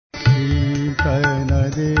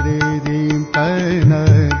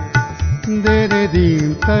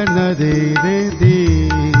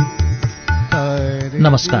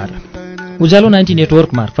नमस्कार। उज्यालो 90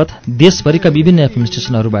 नेटवर्क मार्फत देशभरिका विभिन्न एफएम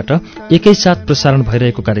स्टेशनहरूबाट एकैसाथ प्रसारण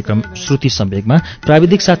भइरहेको कार्यक्रम श्रुति सम्वेगमा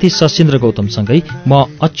प्राविधिक साथी सशिन्द्र गौतमसँगै म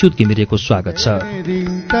अच्युत घिमिरेको स्वागत छ।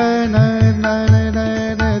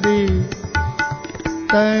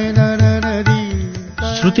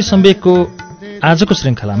 श्रुति सम्वेगको आजको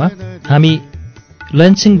श्रृङ्खलामा हामी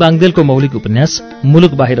लैनसिंह बाङदेलको मौलिक उपन्यास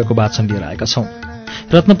मुलुक बाहिरको वाचन लिएर आएका छौं।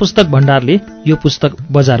 रत्न पुस्तक भण्डारले यो पुस्तक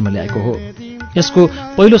बजारमा ल्याएको हो। यसको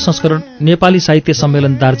पहिलो संस्करण नेपाली साहित्य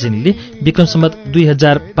सम्मेलन दार्जिलिङले विक्रम सम्वत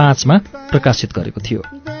 2005 मा प्रकाशित गरेको थियो।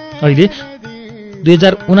 अहिले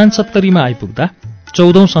 2069 मा आइपुग्दा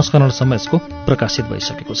 14औं संस्करणसम्म यसको प्रकाशित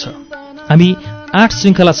भइसकेको छ। हामी 8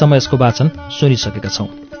 श्रृङ्खलासम्म यसको वाचन सुनिसकेका छौं।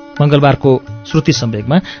 मंगलबारको श्रुति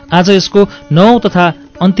सम्वेगमा आज यसको 9औं तथा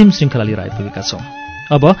अन्तिम श्रृङ्खला लिएर आइपुगेका छौं।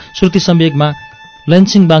 अब श्रुति सम्वेगमा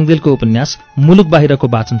लैनसिंह बाङदेलको उपन्यास मुलुक बाहिरको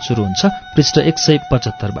वाचन सुरु हुन्छ पृष्ठ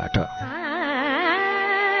 175 बाट।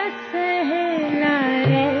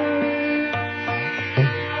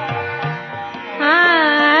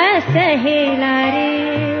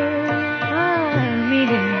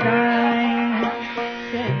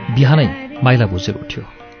 बिहानै माइला भुजेर उठ्यो।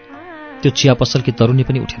 त्यो चिया पसलकी तरुनी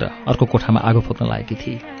पनि उठेर अर्को कोठामा आगो फुक्न लागेकी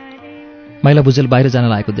थिए। माइला भुजेल बाहिर जान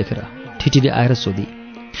लागेको देखेर ठिटीले आएर सोधी,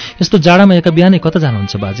 यस्तो जाडामा एका बिहानै कता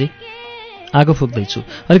जानुहुन्छ बाजे? आगो फुक्दैछु,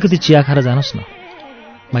 अलिकति चिया खाएर जानुहोस् न।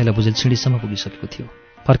 माइला भुजेल सिँढीसम्म पुगिसकेको थियो।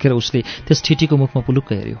 फर्केर उसले त्यस ठिटीको मुखमा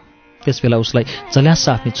पुलुक्क हेऱ्यो। त्यसबेला उसलाई जल्यास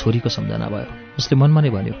आफ्नी छोरीको सम्झना भयो। उसले मनमा नै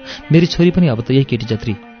भन्यो, मेरी छोरी पनि अब त यही केटी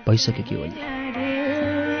जत्री भइसकेकी होली।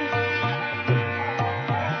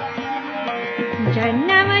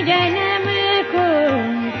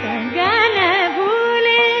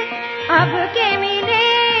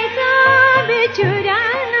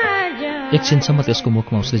 एकछिनसम्म त्यसको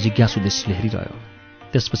मुखमा उसले जिज्ञासु दृष्टिले हेरिरह्यो।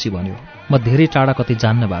 त्यसपछि भन्यो, म धेरै टाढा कतै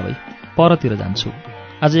जान्न बाबै, परतिर जान्छु।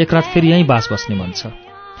 आज एक रात फेरि यहीँ बास बस्ने मन छ।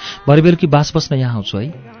 भरे बेलुकी बास बस्न यहाँ आउँछु है।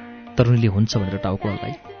 तरुणीले हुन्छ भनेर टाउको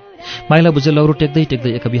हल्लाई। माइला भुजेल लौरो टेक्दै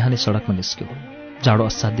टेक्दै एक बिहानै सडकमा निस्क्यो। जाडो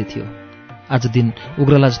असाध्य थियो। आज दिन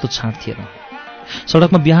उग्रला जस्तो छाँट थिएन।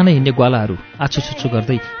 सडकमा बिहानै हिँड्ने ग्वालाहरू आछुछुछु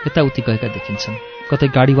गर्दै यताउति गएका देखिन्छन्। कतै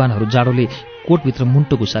गाडीवानहरू जाडोले कोटभित्र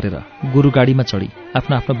मुन्टो घुसारेर गोरु गाडीमा चढी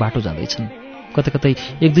आफ्नो आफ्नो बाटो जाँदैछन्। कतै कतै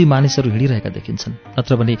एक दुई मानिसहरू हिँडिरहेका देखिन्छन्।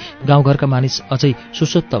 नत्र भने गाउँघरका मानिस अझै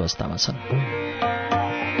सुसुप्त अवस्थामा छन्।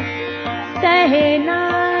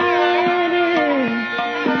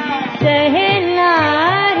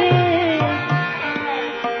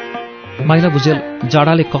 माइला भुजेल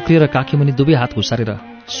जाडाले कक्रिएर काखीमुनि दुवै हात घुसारेर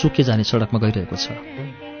सुके जाने सडकमा गइरहेको छ।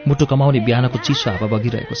 मुटु कमाउने बिहानको चिसो हावा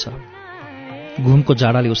बगिरहेको छ। घुमको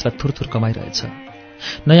जाडाले उसलाई थुरथुर कमाइरहेछ।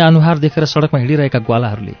 नयाँ अनुहार देखेर सडकमा हिँडिरहेका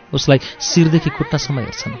ग्वालाहरूले उसलाई शिरदेखि खुट्टासम्म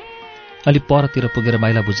हेर्छन्। अलि परतिर पुगेर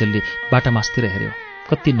माइला भुजेलले बाटा मास्तिर हेऱ्यो।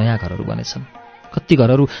 कति नयाँ घरहरू बनेछन्। कति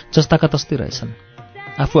घरहरू जस्ताका तस्तै रहेछन्।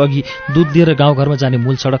 आफू अघि दुध दिएर गाउँघरमा जाने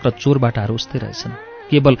मूल सडक र चोर बाटाहरू उस्तै रहेछन्।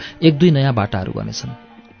 केवल एक दुई नयाँ बाटाहरू बनेछन्।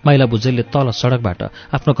 माइला भुजेलले तल सडकबाट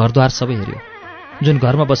आफ्नो घरद्वार सबै हेऱ्यो। जुन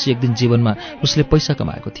घरमा बसी एक दिन जीवनमा उसले पैसा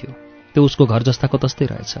कमाएको थियो त्यो उसको घर जस्ताको तस्तै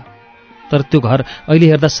रहेछ। तर त्यो घर अहिले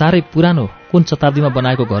हेर्दा साह्रै पुरानो कुन शताब्दीमा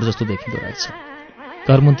बनाएको घर जस्तो देखिँदो रहेछ।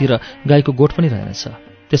 घरमुन्तिर गाईको गोठ पनि रहेनछ।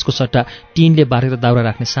 त्यसको सट्टा टिनले बारेर दाउरा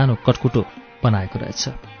राख्ने सानो कटकुटो बनाएको रहेछ।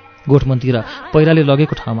 गोठमुन्तिर पहिराले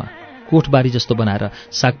लगेको ठाउँमा कोठबारी जस्तो बनाएर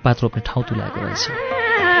सागपात रोप्ने ठाउँ तुल्याएको रहेछ।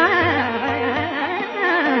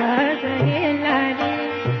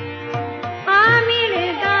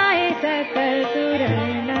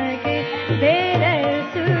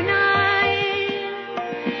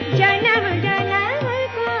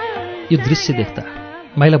 यो दृश्य देख्दा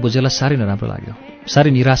माइला भुजेललाई साह्रै नराम्रो लाग्यो।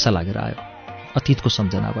 साह्रै निराशा लागेर आयो। अतीतको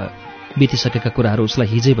सम्झना भयो। बितिसकेका कुराहरू उसलाई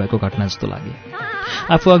हिजै भएको घटना जस्तो लागे।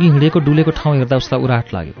 आफू अघि हिँडेको डुलेको ठाउँ हेर्दा उसलाई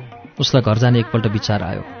उराट लाग्यो। उसलाई घर जाने एकपल्ट विचार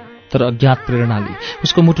आयो। तर अज्ञात प्रेरणाले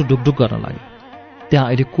उसको मुटु ढुकढुक गर्न लाग्यो। त्यहाँ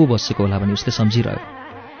अहिले को बसेको होला भने उसले सम्झिरह्यो।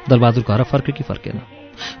 दलबहादुर घर फर्क्यो कि फर्केन?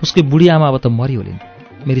 उसकी बुढी आमा अब त मरि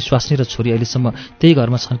होलिन्। मेरी स्वास्नी र छोरी अहिलेसम्म त्यही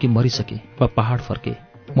घरमा छन् कि मरिसके वा पहाड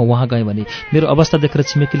फर्के? म वहाँ गएँ भने मेरो अवस्था देखेर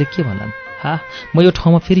छिमेकीले के भन्लान्? हा, म यो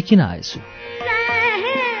ठाउँमा फेरि किन आएछु?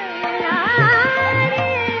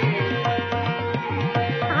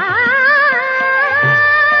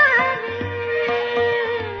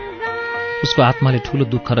 उसको आत्माले ठूलो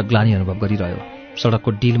दुःख र ग्लानि अनुभव गरिरह्यो।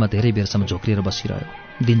 सडकको डिलमा धेरै बेरसम्म झोक्रिएर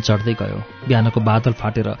बसिरह्यो। दिन चढ्दै गयो। बिहानको बादल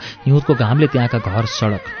फाटेर हिउँदको घामले त्यहाँका घर,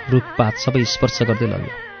 सडक, रुखपात सबै स्पर्श गर्दै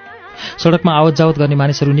लग्यो। सडकमा आवत जावत गर्ने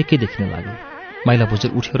मानिसहरू निकै देखिन लागे। माइला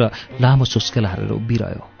भुजेल उठ्यो र लामो सुस्केला हारेर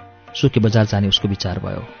उभिरह्यो। सुके बजार जाने उसको विचार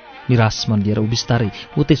भयो। निराश मन लिएर ऊ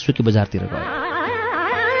बिस्तारै उतै सुके बजारतिर गयो।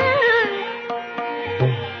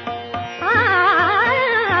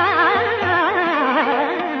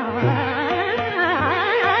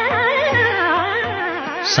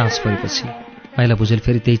 साँझ परेपछि माइला भुजेल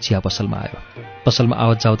फेरि त्यही चिया पसलमा आयो। पसलमा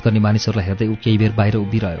आवत जावत गर्ने मानिसहरूलाई हेर्दै ऊ केही बेर बाहिर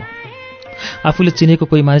उभिरह्यो। आफूले चिनेको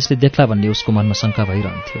कोही मानिसले देख्ला भन्ने उसको मनमा शङ्का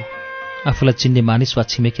भइरहन्थ्यो। आफूलाई चिन्ने मानिस वा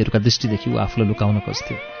छिमेकीहरूका दृष्टिदेखि ऊ आफूलाई लुकाउन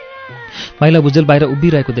खोज्थ्यो। माइला भुजेल बाहिर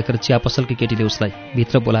उभिरहेको देखेर चिया पसलकी केटीले उसलाई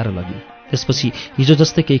भित्र बोलाएर लगी। त्यसपछि हिजो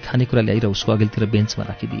जस्तै केही खानेकुरा ल्याएर उसको अघिल्तिर बेन्चमा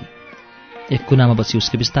राखिदिए। एक कुनामा बसी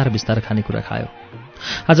उसले बिस्तार बिस्तार खानेकुरा खायो।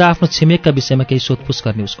 आज आफ्नो छिमेकका विषयमा केही सोधपुछ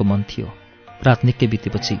गर्ने उसको मन थियो। रात निकै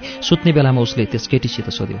बितेपछि सुत्ने बेलामा उसले त्यस केटीसित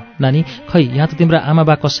सोध्यो, नानी खै यहाँ त तिम्रा आमा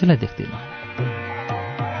बा कसैलाई देख्दैन।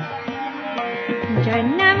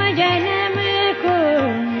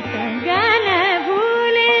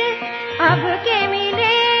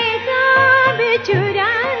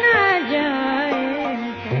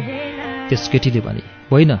 त्यस केटीले भने,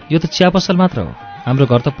 होइन यो त चिया पसल मात्र हो, हाम्रो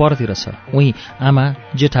घर त परतिर छ। उहीँ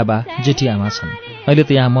आमा जेठाबा जेठी आमा छन्। अहिले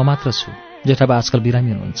त यहाँ म मात्र छु। जेठाबा आजकल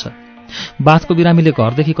बिरामी हुनुहुन्छ। बाथको बिरामीले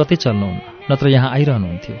घरदेखि कतै चल्नुहुन्न, नत्र यहाँ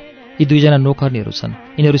आइरहनुहुन्थ्यो। यी दुईजना नोकर्नीहरू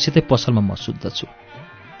छन्, यिनीहरूसितै पसलमा म शुद्ध छु।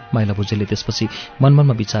 माइला भुजेलले त्यसपछि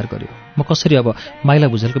मनमनमा विचार गर्यो, म कसरी अब माइला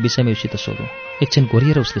भुजेलको विषयमा योसित सोधौँ। एकछिन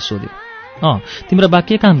घोरिएर उसले सोध्यो, तिम्रा बा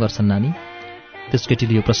के काम गर्छन् नानी? त्यस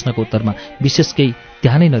केटीले यो प्रश्नको उत्तरमा विशेष केही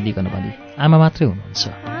ध्यानै नदिकन भने, आमा मात्रै हुनुहुन्छ।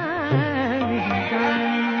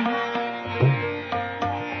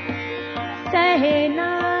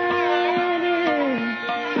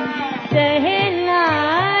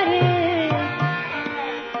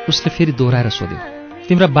 उसले फेरि दोहोऱ्याएर सोध्यो,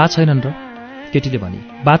 तिम्रा बा छैनन् र? केटीले भने,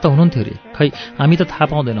 बा त हुनुहुन्थ्यो रे, खै हामी त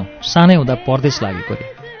थाहा पाउँदैनौँ। सानै हुँदा परदेश लागेको रे,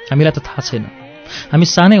 हामीलाई त थाहा छैन। हामी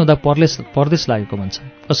सानै हुँदा परदेश लागेको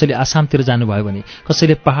भन्छन्। कसैले आसामतिर जानुभयो भने,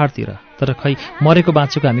 कसैले पहाडतिर, तर खै मरेको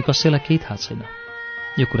बाँचेको हामी कसैलाई केही थाहा छैन।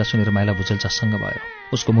 यो कुरा सुनेर माइला भुजेल झसङ्ग भयो।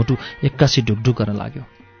 उसको मुटु एक्कासी ढुकढुक गर्न लाग्यो।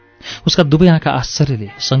 उसका दुवै आँखा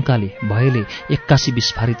आश्चर्यले, शङ्काले, भयले एक्कासी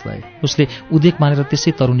विस्फारित भए। उसले उदेक मानेर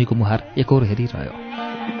त्यसै तरुणीको मुहार एकोर हेरिरह्यो।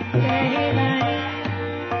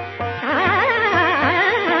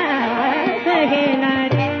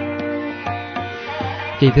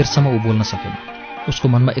 केही बेरसम्म ऊ बोल्न सकेन। उसको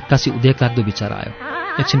मनमा एक्कासी उदेक लाग्दो विचार आयो।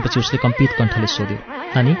 एकछिनपछि उसले कम्पित कण्ठले सोध्यो,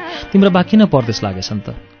 नानी तिम्रो बा किन परदेश लागेछन्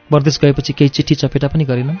त? परदेश गएपछि केही चिठी चपेटा पनि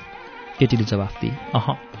गरेनन्? केटीले जवाफ दिए,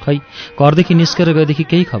 खै घरदेखि निस्केर गएदेखि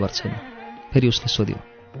केही खबर छैन। फेरि उसले सोध्यो,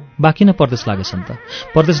 बा किन परदेश लागेछन् त?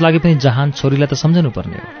 परदेश लागे पनि जहान छोरीलाई त सम्झनु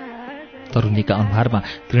पर्ने हो। तरुणीका अनुहारमा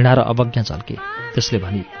घृणा र अवज्ञा झल्के। त्यसले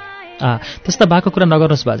भनी, त्यस्ता बाको कुरा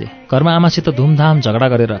नगर्नुहोस् बाजे। घरमा आमासित धुमधाम झगडा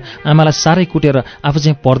गरेर आमालाई साह्रै कुटेर आफू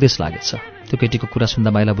चाहिँ परदेश लागेछ। त्यो केटीको कुरा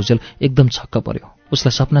सुन्दा माइला भुजेल एकदम छक्क पर्यो।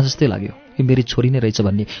 उसलाई सपना जस्तै लाग्यो। यो मेरी छोरी नै रहेछ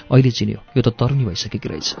भन्ने अहिले चिन्यो। यो त तरुणी भइसकेकी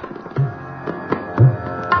रहेछ।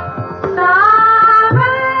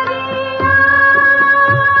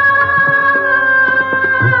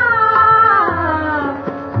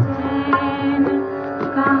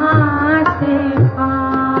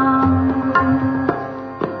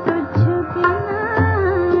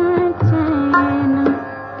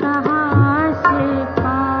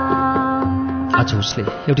 आज उसले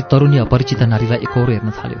एउटी तरुणी अपरिचित नारीलाई एकहोरो हेर्न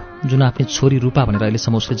थाल्यो, जुन आफ्नी छोरी रूपा भनेर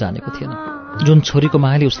अहिलेसम्म उसले जानेको थिएन। जुन छोरीको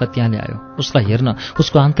मायाले उसलाई त्यहाँ ल्यायो, उसलाई हेर्न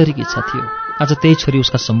उसको आन्तरिक इच्छा थियो। आज त्यही छोरी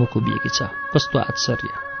उसका सम्मुख उभिएकी छ। कस्तो आश्चर्य,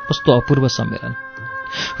 कस्तो अपूर्व सम्मेलन।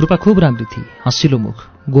 रूपा खुब राम्री थिए। हँसिलो मुख,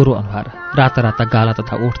 गोरो अनुहार, राता राता गाला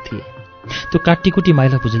तथा ओठ थिए। त्यो काटीकुटी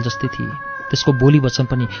माइला भुजेल जस्तै थिए। त्यसको बोली वचन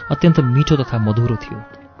पनि अत्यन्त मिठो तथा मधुरो थियो।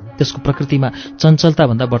 त्यसको प्रकृतिमा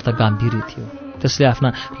चञ्चलताभन्दा बढ्ता गाम्भीर्य थियो। त्यसले आफ्ना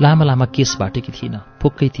लामा लामा केस बाटेकी थिइन,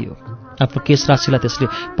 फुक्कै थियो। आफ्नो केस राशिलाई त्यसले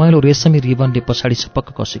पहेँलो रेशमी रिबनले पछाडि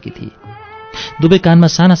छपक्क कसेकी थिए। दुवै कानमा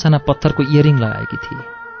साना साना पत्थरको इयरिङ लगाएकी थिए।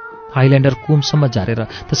 हाइल्यान्डर कुमसम्म झारेर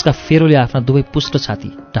त्यसका फेरोले आफ्ना दुवै पुष्ट छाती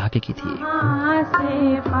ढाकेकी थिए।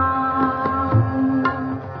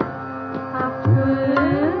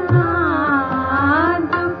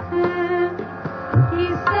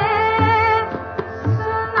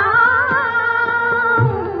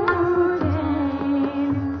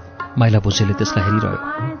 माइला भुजेलले त्यसलाई हेरिरह्यो।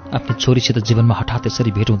 आफ्नी छोरीसित जीवनमा हठात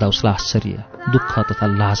यसरी भेट हुँदा उसलाई आश्चर्य, दुःख तथा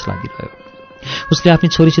लाज लागिरह्यो। उसले आफ्नी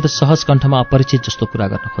छोरीसित सहज कण्ठमा अपरिचित जस्तो कुरा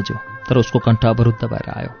गर्न खोज्यो, तर उसको कण्ठ अवरुद्ध भएर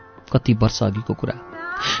आयो। कति वर्ष अघिको कुरा।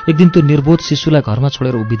 एक दिन त्यो निर्बोध शिशुलाई घरमा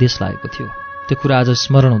छोडेर ऊ विदेश लागेको थियो। त्यो कुरा आज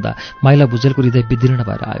स्मरण हुँदा माइला भुजेलको हृदय विदीर्ण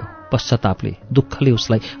भएर आयो। पश्चातापले, दुःखले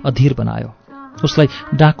उसलाई अधीर बनायो। उसलाई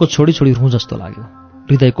डाकको छोडी छोडी रुँ जस्तो लाग्यो।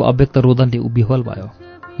 हृदयको अव्यक्त रोदनले ऊ विह्वल भयो।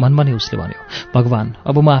 मनमा नै उसले भन्यो, भगवान,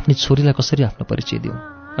 अब म आफ्नी छोरीलाई कसरी आफ्नो परिचय दिउँ?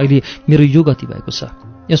 अहिले मेरो यो गति भएको छ।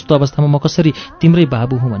 यस्तो अवस्थामा म कसरी तिम्रै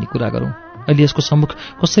बाबु हुँ भनी कुरा गरौँ? अहिले यसको सम्मुख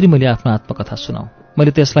कसरी मैले आफ्नो आत्मकथा सुनाऊँ?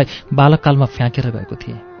 मैले त यसलाई बालककालमा फ्याँकेर गएको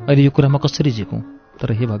थिएँ। अहिले यो कुरा म कसरी झिकौँ?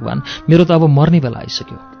 तर हे भगवान, मेरो त अब मर्ने बेला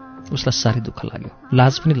आइसक्यो। उसलाई साह्रै दुःख लाग्यो,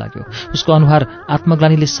 लाज पनि लाग्यो। उसको अनुहार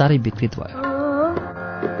आत्मग्लानीले साह्रै विकृत भयो।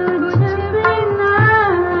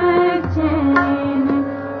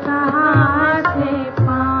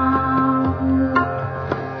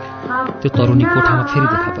 त्यो तरुणी कोठामा फेरि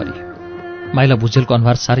देखा परी। माइला भुजेलको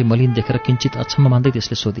अनुहार साह्रै मलिन देखेर किञ्चित अचम्म मान्दै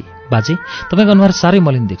त्यसले सोधी, बाजे, तपाईँको अनुहार साह्रै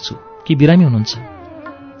मलिन देख्छु, कि बिरामी हुनुहुन्छ?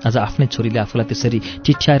 आज आफ्नै छोरीले आफूलाई त्यसरी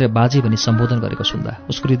टिठ्याएर बाजे भनी सम्बोधन गरेको सुन्दा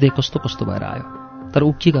उसको हृदय कस्तो कस्तो भएर आयो। तर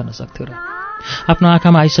ऊ के गर्न सक्थ्यो र? आफ्नो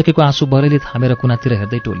आँखामा आइसकेको आँसु बरैले थामेर कुनातिर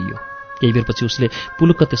हेर्दै टोलियो। केही बेरपछि उसले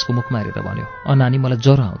पुलुक्क त्यसको मुखमा हेरेर भन्यो, नानी, मलाई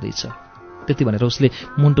ज्वरो आउँदैछ। त्यति भनेर उसले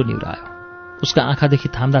मुन्टो निहुरायो। उसका आँखादेखि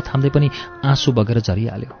थाम्दा थाम्दै पनि आँसु बगेर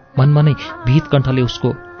झरिहाल्यो। मनमा नै भीत कण्ठले उसको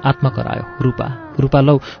आत्मा करायो, रूपा, रूपा,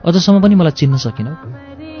 लौ अझसम्म पनि मलाई चिन्न सकिनौ?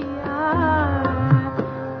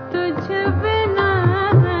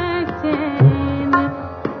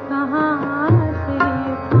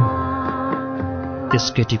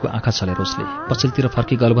 त्यस केटीको आँखा छलेर उसले पछिल्तिर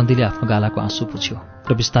फर्की गलबन्दीले आफ्नो गालाको आँसु पुछ्यो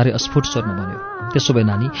र बिस्तारै अस्फुट स्वरमा भन्यो, त्यसो भए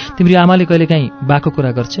नानी, तिम्रो आमाले कहिलेकाहीँ बाको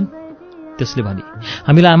कुरा गर्छिन्? त्यसले भनी,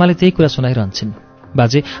 हामीलाई आमाले त्यही कुरा सुनाइरहन्छन्।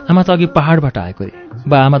 बाजे, आमा त अघि पहाडबाट आएको रे।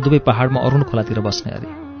 बा आमा दुवै पहाडमा अरुण खोलातिर बस्ने अरे।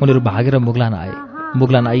 उनीहरू भागेर मुगलान आए।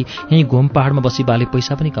 मुगलान आई यहीँ घुम पहाडमा बसी बाले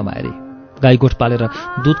पैसा पनि कमाए रे। गाईगोठ पालेर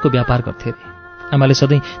दुधको व्यापार गर्थे रे। आमाले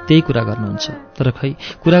सधैँ त्यही कुरा गर्नुहुन्छ। तर खै,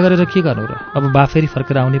 कुरा गरेर के गर्नु र? अब बा फेरि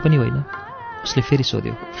फर्केर आउने पनि होइन। उसले फेरि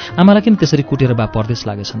सोध्यो, आमालाई किन त्यसरी कुटेर बा परदेश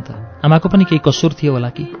लागेछन् त? आमाको पनि केही कसूर थियो होला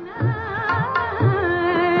कि?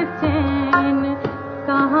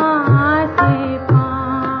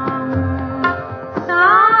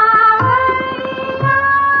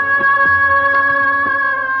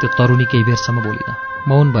 त्यो तरुणी केही बेरसम्म बोलिन,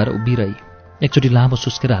 मौन भएर उभिरही। एकचोटि लामो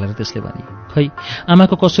सुस्केर हालेर त्यसले भने, खै,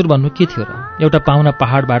 आमाको कसूर भन्नु के थियो र? एउटा पाहुना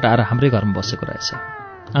पहाडबाट आएर हाम्रै घरमा बसेको रहेछ।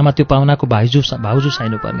 आमा त्यो पाहुनाको भाउजू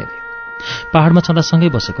साइनु पर्ने रे। पहाडमा छँदा सँगै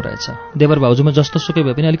बसेको रहेछ। देवर भाउजूमा जस्तो सुकै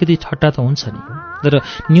भए पनि अलिकति ठट्टा त हुन्छ नि। तर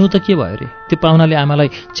न्यू त के भयो रे? त्यो पाहुनाले आमालाई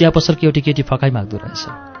चिया पसलकी एउटी केटी फकाइ माग्दो रहेछ।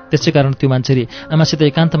 त्यसै कारण त्यो मान्छेले आमासित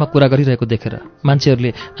एकान्तमा कुरा गरिरहेको देखेर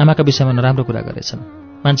मान्छेहरूले आमाका विषयमा नराम्रो कुरा गरेछन्।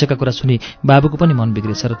 मान्छेका कुरा सुनि बाबुको पनि मन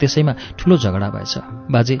बिग्रेछ र त्यसैमा ठुलो झगडा भएछ।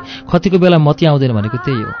 बाजे, खतीको बेला मती आउँदैन भनेको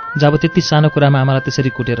त्यही हो। जब त्यति सानो कुरामा आमालाई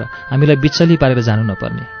त्यसरी कुटेर हामीलाई बिचली पारेर जानु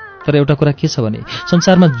नपर्ने। तर एउटा कुरा के छ भने,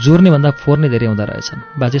 संसारमा जोर्ने भन्दा फोर्ने धेरै हुँदा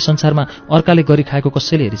रहेछन्। बाजे, संसारमा अर्काले गरी खाएको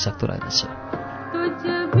कसैले हेरिसक्दो रहेछ।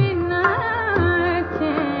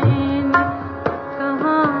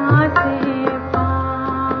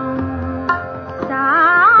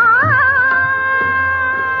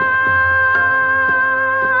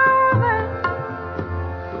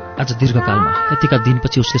 आज दीर्घकालमा यतिका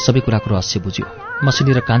दिनपछि उसले सबै कुराको रहस्य बुझ्यो।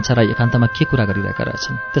 मसिनी र कान्छा राई एकान्तमा के कुरा गरिरहेका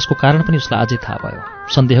रहेछन् त्यसको कारण पनि उसलाई अझै थाहा भयो।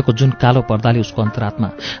 सन्देहको जुन कालो पर्दाले उसको अन्तरात्मा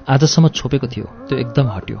आजसम्म छोपेको थियो त्यो एकदम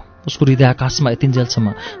हट्यो। उसको हृदय आकाशमा यतिन्जेलसम्म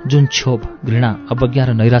जुन क्षोभ, घृणा, अवज्ञा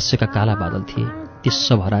र नैराश्यका काला बादल थिए ती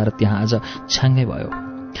सब हराएर त्यहाँ आज छ्याङ्गै भयो।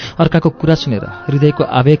 अर्काको कुरा सुनेर हृदयको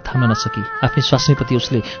आवेग थाम्न नसकी आफ्नै स्वास्नीप्रति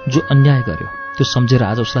उसले जो अन्याय गर्यो त्यो सम्झेर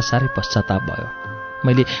आज उसलाई साह्रै पश्चाताप भयो।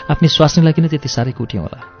 मैले आफ्नै स्वास्नीलाई किन त्यति साह्रै कुटेँ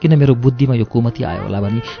होला, किन मेरो बुद्धिमा यो कुमति आयो होला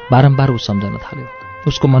भनी बारम्बार ऊ सम्झन थाल्यो।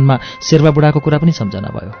 उसको मनमा शेर्वा बुढाको कुरा पनि सम्झना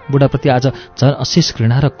भयो। बुढाप्रति आज झन् अशेष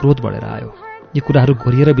घृणा र क्रोध बढेर आयो। यी कुराहरू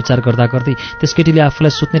घोरिएर विचार गर्दा गर्दै त्यस केटीले आफूलाई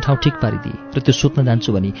सुत्ने ठाउँ ठिक पारिदिए र त्यो सुत्न जान्छु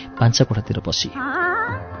भनी भान्सा कोठातिर पसी।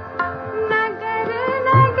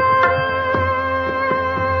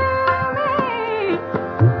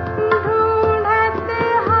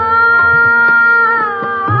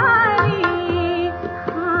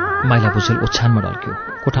 माइला भुजेल ओछ्यानमा ढल्क्यो।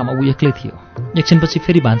 कोठामा ऊ एक्लै थियो। एकछिनपछि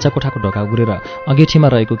फेरि भान्सा कोठाको ढोका उघुरेर अँगेठीमा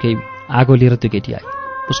रहेको केही आगो लिएर त्यो केटी आई।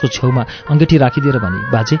 उसको छेउमा अँगेठी राखिदिएर भनी,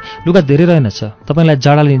 बाजे, लुगा धेरै रहेनछ, तपाईँलाई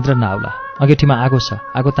जाडाले निद्रा नआउला, अँगेठीमा आगो छ,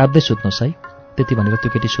 आगो ताप्दै सुत्नुहोस् है। त्यति भनेर त्यो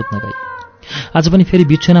केटी सुत्न गई। आज पनि फेरि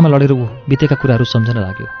बिछुनामा लडेर ऊ बितेका कुराहरू सम्झन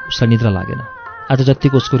लाग्यो। उसलाई निद्रा लागेन। आज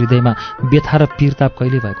जतिको उसको हृदयमा व्यथा र पीरताप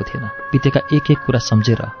कहिल्यै भएको थिएन। बितेका एक एक कुरा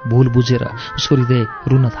सम्झेर, भुल बुझेर उसको हृदय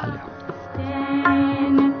रुन थाल्यो।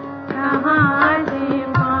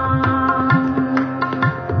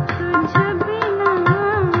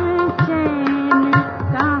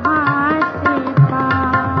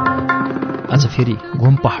 आज फेरि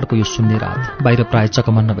घुम पहाडको यो शून्य रात बाहिर प्राय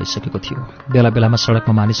चकमन्न भइसकेको थियो। बेला बेलामा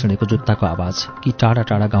सडकमा मानिस हिँडेको जुत्ताको आवाज कि टाढा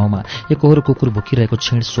टाढा गाउँमा एकहोरो कुकुर भुकिरहेको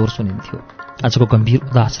क्षीण स्वर सुनिन्थ्यो। आजको गम्भीर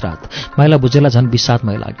उदास रात माइला भुजेललाई झन्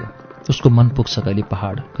विषादमय लाग्यो। उसको मन पुग्छ कहिले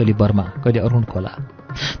पहाड, कहिले बर्मा, कहिले अरुण खोला।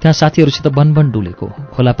 त्यहाँ साथीहरूसित बनबन डुलेको,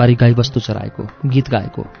 खोलापारी गाईबस्तु चराएको, गीत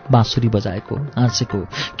गाएको, बाँसुरी बजाएको, हाँसेको,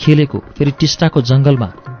 खेलेको, फेरि टिस्टाको जङ्गलमा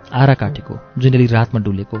आरा काटेको, जुनेली रातमा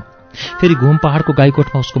डुलेको, फेरि घुम पहाडको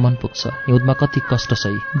गाईगोठमा उसको मन पुग्छ। हिउँदमा कति कष्ट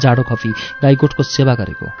सही जाडो खपी गाईगोठको सेवा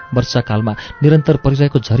गरेको, वर्षाकालमा निरन्तर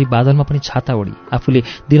परिरहेको झरी बादलमा पनि छाता ओढी आफूले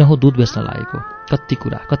दिनहुँ दुध बेच्न लागेको, कति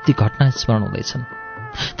कुरा कति घटना स्मरण हुँदैछन्।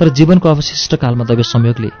 तर जीवनको अवशिष्ट कालमा दैव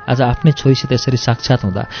संयोगले आज आफ्नै छोरीसित यसरी साक्षात्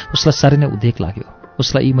हुँदा उसलाई साह्रै नै उद्वेग लाग्यो।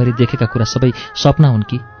 उसलाई यी मैले देखेका कुरा सबै सपना हुन्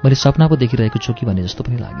कि मैले सपना पो देखिरहेको छु कि भने जस्तो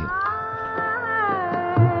पनि लाग्यो।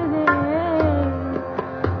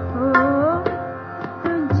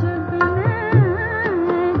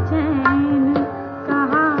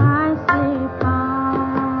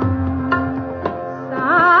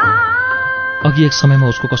 अघि एक समयमा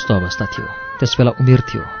उसको कस्तो अवस्था थियो। त्यसबेला उमेर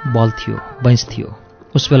थियो, बल थियो, वंश थियो।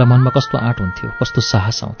 उसबेला मनमा कस्तो आँट हुन्थ्यो, कस्तो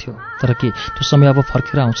साहस आउँथ्यो। तर के त्यो समय अब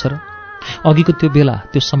फर्केर आउँछ र? अघिको त्यो बेला,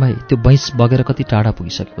 त्यो समय, त्यो वंश बगेर कति टाढा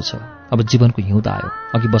पुगिसकेको छ। अब जीवनको हिउँद आयो।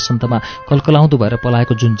 अघि वसन्तमा कलकलाउँदो भएर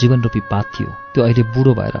पलाएको जुन जीवनरूपी पात थियो त्यो अहिले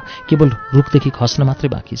बुढो भएर केवल रुखदेखि खस्न मात्रै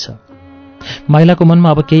बाँकी छ। माइलाको मनमा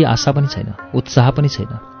अब केही आशा पनि छैन, उत्साह पनि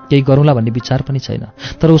छैन, केही गरौँला भन्ने विचार पनि छैन।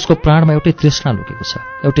 तर उसको प्राणमा एउटै तृष्णा लुकेको छ।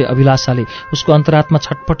 एउटै अभिलाषाले उसको अन्तरात्मा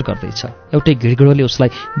छटपट गर्दैछ। एउटै घिडघिडोले उसलाई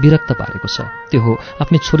विरक्त पारेको छ। त्यो हो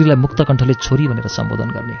आफ्नै छोरीलाई मुक्त कण्ठले छोरी भनेर सम्बोधन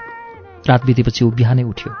गर्ने। रात बितेपछि ऊ बिहानै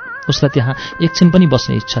उठ्यो। उसलाई त्यहाँ एकछिन पनि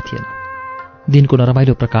बस्ने इच्छा थिएन। दिनको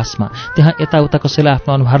नरमाइलो प्रकाशमा त्यहाँ यताउता कसैलाई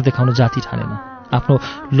आफ्नो अनुहार देखाउन जाति ठानेन। आफ्नो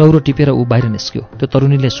लौरो टिपेर ऊ बाहिर निस्क्यो। त्यो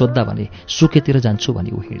तरुणीले सोद्धा भने सुकेतिर जान्छु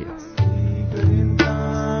भनी ऊ हिँड्यो।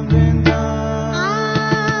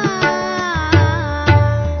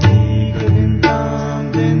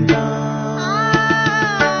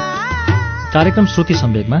 कार्यक्रम श्रुति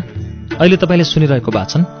सम्वेगमा अहिले तपाईले सुनिरहेको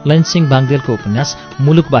वाचन लैनसिंह बाङदेलको उपन्यास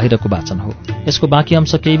मुलुक बाहिरको वाचन हो। यसको बाँकी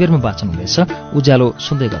अंश केही बेरमा वाचन हुँदैछ। उज्यालो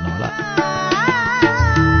सुन्दै गर्नुहोला।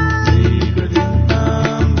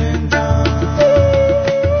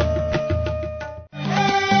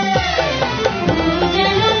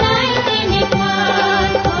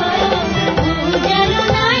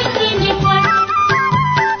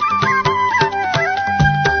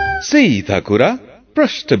 सीधा कुरा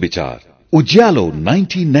प्रश्न विचार उज्यालो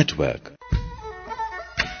 90 नेटवर्क।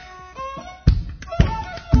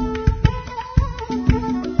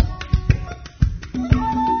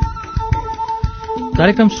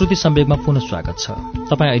 कार्यक्रम श्रुति सम्वेगमा पुनः स्वागत छ।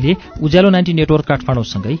 तपाईं अहिले उज्यालो 90 network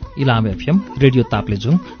काठमाडौँसँगै Ilam FM, radio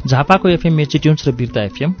Taplejung, झापाको FM Mechi Tunes र बिर्ता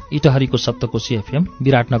एफएम, इटहरीको सप्तकोशी एफएम,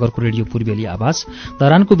 विराटनगरको रेडियो पूर्वेली आवाज,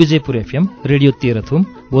 धरानको Vijaypur FM, radio Terhathum,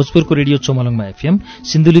 भोजपुरको radio चोमलङमा FM,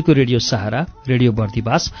 सिन्धुलीको radio सहारा, रेडियो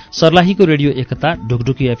बर्दिवास, सर्लाहीको रेडियो एकता,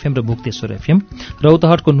 ढुकढुकी एफएम र Mukteshwar FM,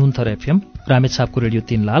 रौतहटको Nunthar FM, रामेछापको radio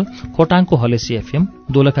Tinlal, खोटाङको Halesi FM,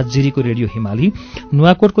 Dolakha जिरीको radio हिमाली,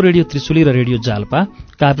 नुवाकोटको रेडियो त्रिशुली र radio Jalpa,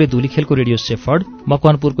 Kavre धुलीखेलको radio shepherd,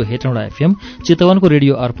 मकवानपुरको Hetauda FM, चितवनको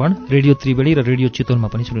रेडियो अर्पण, रेडियो त्रिवेणी र रेडियो चितवनमा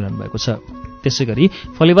पनि सुनिरहनु भएको छ। त्यसैगरी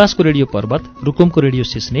फलेवासको रेडियो पर्वत, रुकुमको रेडियो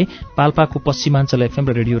सिस्ने, पाल्पाको पश्चिमाञ्चल एफएम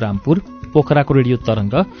र रेडियो रामपुर, पोखराको रेडियो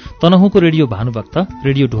तरंग, तनहुँको radio Bhanubhakta,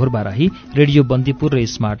 radio Dhorbarahi, radio Bandipur र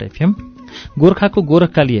स्मार्ट एफएम, गोर्खाको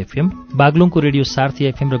गोरखकाली एफएम, बागलुङको रेडियो सार्थी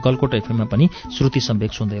एफएम र गलकोट एफएममा पनि श्रुति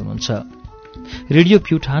सम्वेक सुन्दै हुनुहुन्छ। रेडियो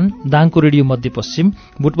प्युठान, दाङको रेडियो मध्यपश्चिम,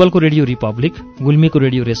 बुटवलको रेडियो रिपब्लिक, गुल्मीको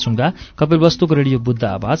रेडियो रेसुङ्गा, कपिलवस्तुको रेडियो बुद्ध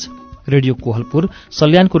आवाज, radio Kohalpur,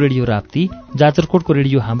 सल्यानको radio Rapti, जाजरकोटको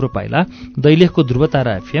radio हाम्रो पाइला, दैलेखको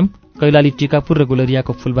ध्रुवतारा एफएम, कैलाली टिकापुर र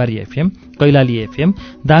गुलरियाको फुलबारी एफएम, कैलाली एफएम,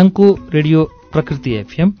 दाङको रेडियो प्रकृति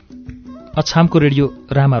FM, अछामको radio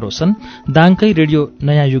Rama Roshan, दाङकै radio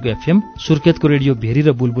नयाँ युग एफएम, सुर्खेतको रेडियो भेरी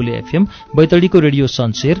र बुलबुले एफएम, बैतडीको रेडियो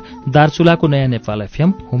सनसेर, दार्चुलाको नयाँ Nepal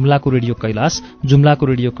FM, हुम्लाको radio Kailash, जुम्लाको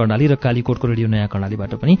radio Karnali र कालीकोटको रेडियो नयाँ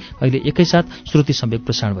कर्णालीबाट पनि अहिले एकैसाथ श्रुति सम्वेक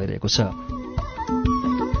प्रसारण भइरहेको छ।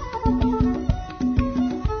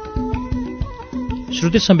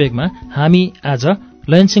 श्रुति सम्वेकमा हामी आज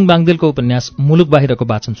लयनसिंह बाङदेलको उपन्यास मुलुक बाहिरको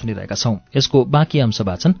वाचन सुनिरहेका छौं। यसको बाँकी अंश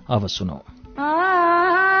वाचन अब सुनौ।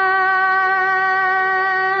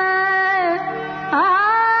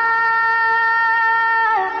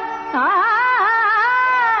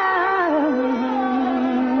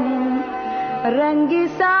 रंगी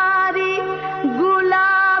सारी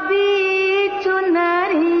गुलाबी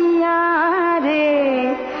चुनरिया रे,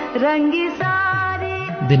 रंगी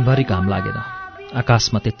सारी। दिनभरि घाम लागेन।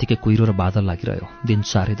 आकाशमा त्यत्तिकै कुहिरो र बादल लागिरह्यो। दिन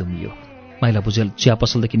साह्रै दुम्लियो। माइला बुझेल चिया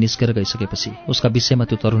पसलदेखि निस्केर गइसकेपछि उसका विषयमा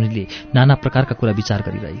त्यो तरुणीले नाना प्रकारका कुरा विचार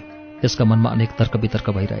गरिरहे। त्यसका मनमा अनेक तर्क वितर्क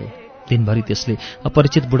भइरहे। दिनभरि त्यसले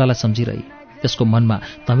अपरिचित बुढालाई सम्झिरहे। त्यसको मनमा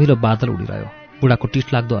धमिलो बादल उडिरह्यो। बुढाको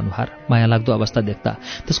टिठलाग्दो अनुहार, माया लाग्दो अवस्था देख्दा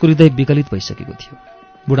त्यसको हृदय विगलित भइसकेको थियो।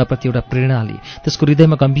 बुढाप्रति एउटा प्रेरणाले त्यसको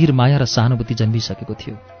हृदयमा गम्भीर माया र सहानुभूति जन्मिसकेको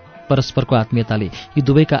थियो। परस्परको आत्मीयताले यी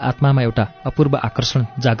दुवैका आत्मामा एउटा अपूर्व आकर्षण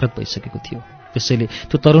जागृत भइसकेको थियो। त्यसैले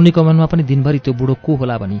त्यो तरुणीको मनमा पनि दिनभरि त्यो बुढो को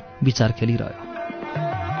होला भनी विचार खेलिरह्यो।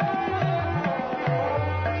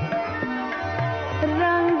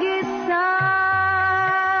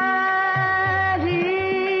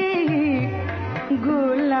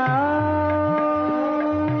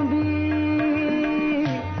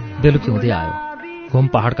 बेलुकी हुँदै आयो। घुम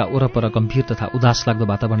पहाडका वरपर गम्भीर तथा उदास लाग्दो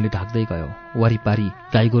वातावरणले ढाक्दै गयो। वरिपारी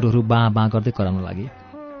गाईगोरुहरू बाँ बाँ गर्दै कराउन लागे।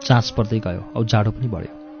 चाँच पर्दै गयो औ जाडो पनि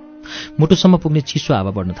बढ्यो। मुटुसम्म पुग्ने चिसो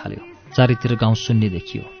हावा बढ्न थाल्यो। चारैतिर गाउँ शून्य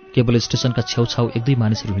देखियो। केवल स्टेसनका छेउछाउ एक दुई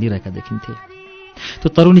मानिसहरू हिँडिरहेका देखिन्थे। त्यो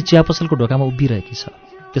तरुणी चिया पसलको ढोकामा उभिरहेकी छ।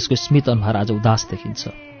 त्यसको स्मित अनुहार आज उदास देखिन्छ।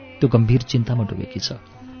 त्यो गम्भीर चिन्तामा डुबेकी छ।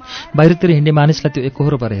 बाहिरतिर हिँड्ने मानिसलाई त्यो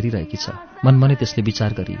एकहोरो भएर हेरिरहेकी छ। मनमनै त्यसले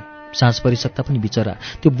विचार गरी साँझ परिसक्दा पनि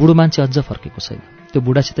बिचरा त्यो बुढो मान्छे अझ फर्केको छैन। त्यो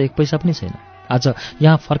बुढासित एक पैसा पनि छैन। आज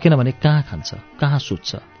यहाँ फर्केन भने कहाँ खान्छ, कहाँ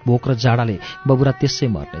सुत्छ? भोक र जाडाले बबुरा त्यसै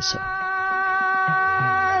मर्नेछ।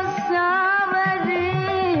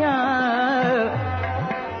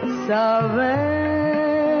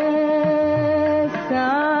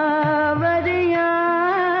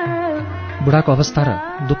 बुढाको अवस्था र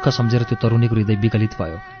दुःख सम्झेर त्यो तरुणीको हृदय विगलित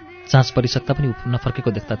भयो। साँझ परिसक्दा पनि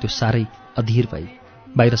नफर्केको देख्दा त्यो साह्रै अधीर भई।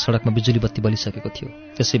 बाहिर सडकमा बिजुली बत्ती बलिसकेको थियो।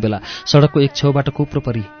 त्यसै बेला सडकको एक छेउबाट कुप्रो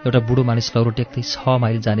परी एउटा बुढो मानिस लौरो टेक्दै 6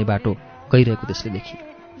 माइल जाने बाटो गइरहेको त्यसले देखी।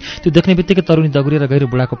 त्यो देख्ने बित्तिकै तरुणी दगुरेर गएर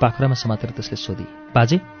बुढाको पाखुरामा समातेर त्यसले सोधी,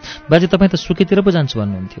 बाजे तपाईँ त सुकेतिर पो जान्छु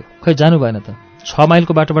भन्नुहुन्थ्यो, खै जानु भएन त? 6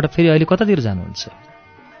 माइलको बाटोबाट फेरि अहिले कतातिर जानुहुन्छ?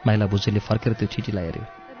 माइला बुझेले फर्केर त्यो ठिटीलाई हेऱ्यो।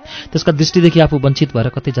 त्यसका दृष्टिदेखि आफू वञ्चित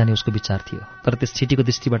भएर कतै जाने उसको विचार थियो। तर त्यस ठिटीको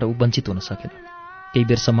दृष्टिबाट ऊ वञ्चित हुन सकेन। केही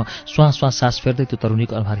बेरसम्म स्वाँ स्वाँ सास फेर्दै त्यो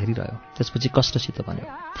तरुणीको अनुहार हेरिरह्यो। त्यसपछि कष्टसित भन्यो,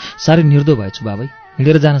 साह्रै निर्दो भएछु बाबै,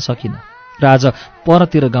 हिँडेर जान सकिनँ र आज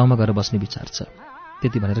परतिर गाउँमा गएर बस्ने विचार छ।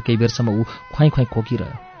 त्यति भनेर केही बेरसम्म ऊ ख्वाइ ख्वाइ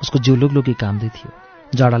खोकिरह्यो। उसको जिउ लुकलुकी काम्दै थियो।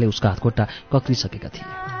 जाडाले उसका हातखुट्टा कक्रिसकेका थिए।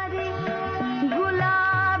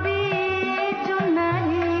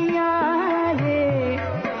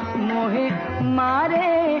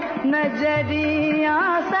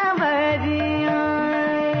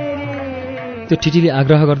 त्यो ठिटीले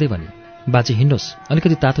आग्रह गर्दै भने, बाजे हिँड्नुहोस्,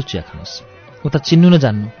 अलिकति तातो चिया खानुहोस्। उता चिन्नु न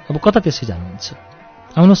जान्नु, अब कता त्यसै जानुहुन्छ?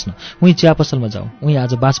 आउनुहोस् न, उहीँ चिया पसलमा जाउँ, उहीँ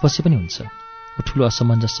आज बाँचबसी पनि हुन्छ। ऊ ठुलो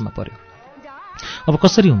असमञ्जसमा पर्यो। अब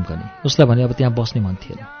कसरी हुम्कने? उसलाई भने अब त्यहाँ बस्ने मन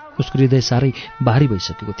थिएन। उसको हृदय साह्रै भारी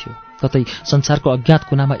भइसकेको थियो। कतै संसारको अज्ञात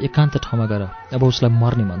कुनामा एकान्त ठाउँमा गएर अब उसलाई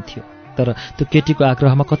मर्ने मन थियो। तर त्यो केटीको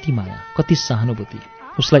आग्रहमा कति माया, कति सहानुभूति।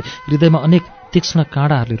 उसलाई हृदयमा अनेक तीक्ष्ण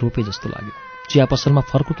काँडाहरूले रोपे जस्तो लाग्यो। चिया पसलमा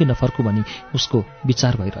फर्कु कि नफर्कु भनी उसको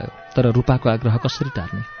विचार भइरह्यो। तर रूपाको आग्रह कसरी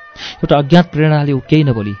टार्ने? एउटा अज्ञात प्रेरणाले ऊ केही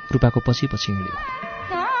नबोली रूपाको पछि पछि हिँड्यो।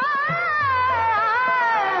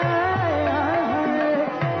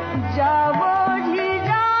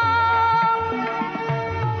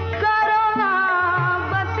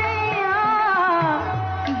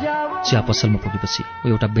 चिया पसलमा पुगेपछि ऊ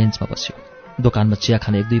एउटा बेन्चमा बस्यो। दोकानमा चिया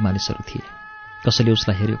खाने एक दुई मानिसहरू थिए। कसैले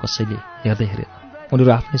उसलाई हेऱ्यो, कसैले हेर्दै हेरेन।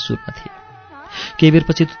 उनीहरू आफ्नै सुरमा थिए। केही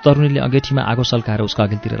बेरपछि तरुणीले अँगेठीमा आगो सल्काएर उसको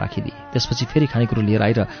अघिल्तिर राखिदिए। त्यसपछि फेरि खानेकुरो लिएर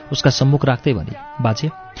आएर उसका सम्मुख राख्दै भने, बाजे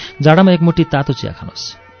जाडामा एक मुठी तातो चिया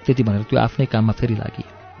खानुहोस्। त्यति भनेर त्यो आफ्नै काममा फेरि लागि।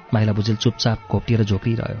 माइला बुझेल चुपचाप घोप्टिएर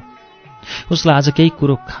झोक्रिरह्यो। उसलाई आज केही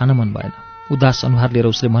कुरो खान मन भएन। उदास अनुहार लिएर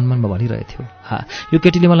उसले मनमनमा भनिरहेथ्यो, हा यो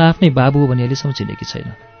केटीले मलाई आफ्नै बाबु हो भनी अहिलेसम्म चिनेकी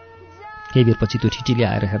छैन। केही बेरपछि त्यो ठिटीले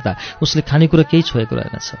आएर हेर्दा उसले खानेकुरो केही छोएको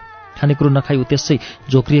रहेनछ। खानेकुरो नखाई ऊ त्यसै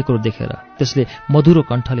झोक्रिएको देखेर त्यसले मधुरो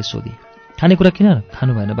कण्ठले सोधी, खानेकुरा किन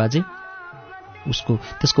खानु भएन बाजे?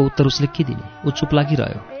 त्यसको उत्तर उसले के दिने? ऊ चुप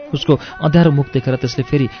लागिरह्यो। उसको अँध्यारो मुख देखेर त्यसले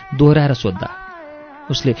फेरि दोहोऱ्याएर सोद्धा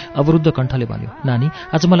उसले अवरुद्ध कण्ठले भन्यो, नानी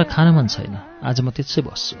आज मलाई खान मन छैन, आज म त्यसै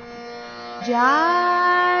बस्छु।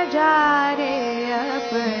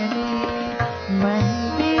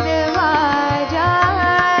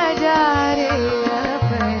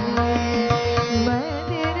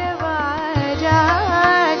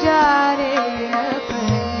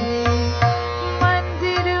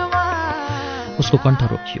 उसको कण्ठ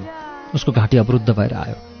रोकियो। उसको घाँटी अवरुद्ध भएर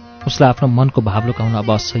आयो। उसलाई आफ्नो मनको भाव लुकाउन अब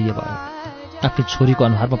असह्य भयो। आफ्नी छोरीको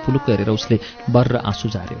अनुहारमा पुलुक्क हेरेर उसले बर्र आँसु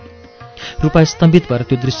झार्यो। रूपा स्तम्भित भएर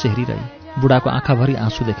त्यो दृश्य हेरिरही। बुढाको आँखाभरि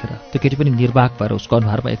आँसु देखेर त्यो केटी पनि निर्वाक भएर उसको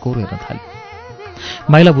अनुहारमा एकहोरो हेर्न थाली।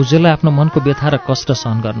 माइला भुजेललाई आफ्नो मनको व्यथा र कष्ट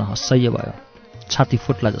सहन गर्न असह्य भयो। छाती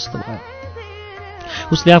फुट्ला जस्तो भयो।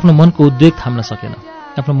 उसले आफ्नो मनको उद्वेग थाम्न सकेन।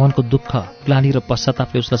 आफ्नो मनको दुःख, ग्लानि र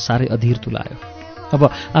पश्चातापले उसलाई साह्रै अधीर तुलायो। अब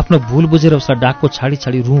आफ्नो भूल बुझेर उसलाई डाकको छाडी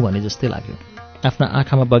छाडी रुँ भने जस्तै लाग्यो। आफ्ना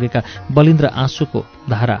आँखामा बगेका बलिन्द्र आँसुको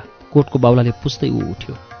धारा कोटको बाउलाले पुस्दै ऊ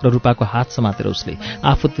उठ्यो र रूपाको हात समातेर उसले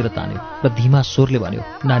आफूतिर तान्यो र धीमा स्वरले भन्यो,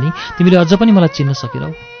 नानी तिमीले अझ पनि मलाई चिन्न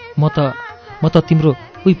सकेनौ? म त म त तिम्रो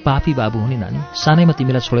उही पापी बाबु हुँ नि नानी। सानैमा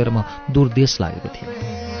तिमीलाई छोडेर म दूर देश लागेको थिएँ।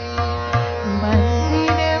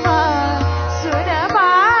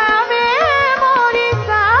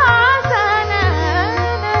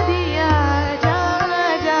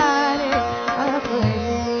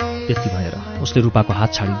 त्यति भएर उसले रूपाको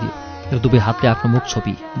हात छाडिदियो र दुवै हातले आफ्नो मुख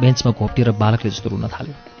छोपी बेन्चमा घोप्टिएर बालकले जस्तो रुन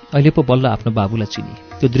थाल्यो। अहिले पो बल्ल आफ्नो बाबुलाई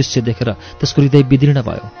चिनी। त्यो दृश्य देखेर त्यसको हृदय विदीर्ण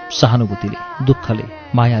भयो। सहानुभूतिले, दुःखले,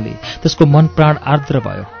 मायाले त्यसको मन प्राण आर्द्र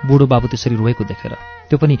भयो। बुढो बाबु त्यसरी रोएको देखेर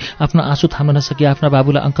त्यो पनि आफ्नो आँसु थाम्न नसकी आफ्ना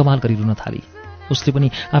बाबुलाई अङ्कमाल गरी रुन थाली। उसले पनि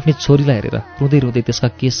आफ्नी छोरीलाई हेरेर रुँदै रुँदै त्यसका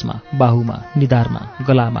केसमा, बाहुमा, निधारमा,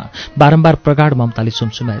 गलामा बारम्बार प्रगाढ ममताले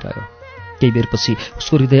सुमसुमाइरह्यो। केही बेरपछि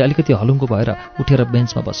उसको हृदय अलिकति हलुङ्गो भएर उठेर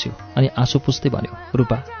बेन्चमा बस्यो अनि आँसु पुस्दै भन्यो,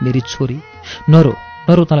 रूपा मेरी छोरी, नरो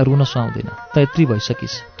नरो, तँलाई रुन सुहाउँदैन। त यत्रै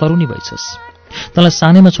भइसकिस्, तरुनी भइछस्। तँलाई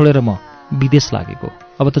सानैमा छोडेर म विदेश लागेको,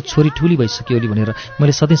 अब त छोरी ठुली भइसक्यो भनेर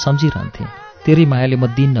मैले सधैँ सम्झिरहन्थेँ। तेरै मायाले म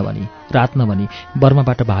दिन नभनी रात नभनी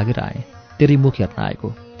बर्माबाट भागेर आएँ, तेरै मुख हेर्न आएको।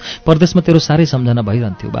 परदेशमा तेरो साह्रै सम्झना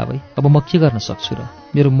भइरहन्थ्यो बाबै। अब म के गर्न सक्छु र?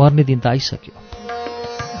 मेरो मर्ने दिन त आइसक्यो।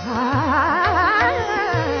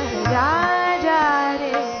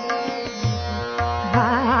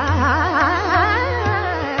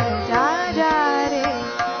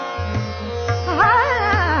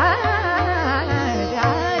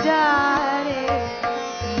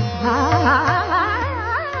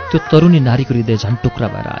 त्यो तरुणी नारीको हृदय झन् टुक्रा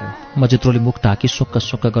भएर आयो। म जेत्रोले मुख ढाकी सुक्क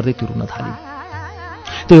सुक्क गर्दै त्यो रुन थाली।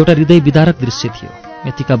 त्यो एउटा हृदय विदारक दृश्य थियो।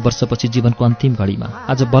 यतिका वर्षपछि जीवनको अन्तिम घडीमा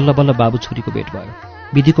आज बल्ल बल्ल बाबु छोरीको भेट भयो।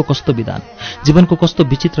 विधिको कस्तो विधान, जीवनको कस्तो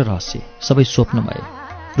विचित्र रहस्य, सबै स्वप्नमय।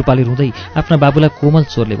 रूपाले रुँदै आफ्ना बाबुलाई कोमल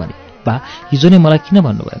स्वरले भने, बा हिजो नै मलाई किन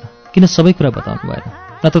भन्नु भएन? किन सबै कुरा बताउनु भएन?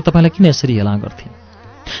 नत्र तपाईँलाई किन यसरी हेला गर्थेँ?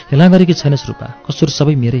 हेला गरेकी छैनस् रूपा, कसुर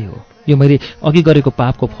सबै मेरै हो। यो मैले अघि गरेको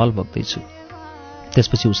पापको फल भोग्दैछु।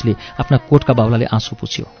 त्यसपछि उसले आफ्ना कोटका बाहुलाले आँसु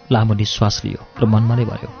पुछ्यो, लामो निश्वास लियो र मनमा नै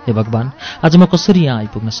भन्यो, हे भगवान, आज म कसरी यहाँ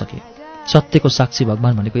आइपुग्न सकेँ? सत्यको साक्षी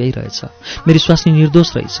भगवान भनेको यही रहेछ। मेरी स्वास्नी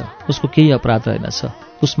निर्दोष रहेछ, उसको केही अपराध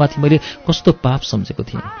रहेनछ। उसमाथि मैले कस्तो पाप सम्झेको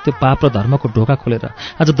थिएँ। त्यो पाप र धर्मको ढोका खोलेर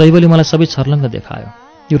आज दैवले मलाई सबै छर्लङ्ग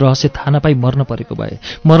देखायो। यो रहस्य थाहा नपाई मर्न परेको भए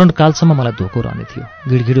मरणकालसम्म मलाई धोको रहने थियो,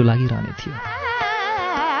 गिडगिडो लागिरहने थियो।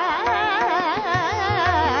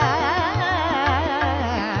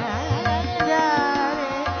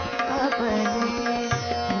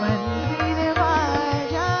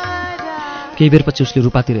 केही बेरपछि उसले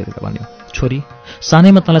रूपातिर हेरेर भन्यो, छोरी,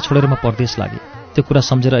 सानैमा तँलाई छोडेर म परदेश लागेँ। त्यो कुरा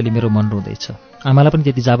सम्झेर अहिले मेरो मन रुँदैछ। आमालाई पनि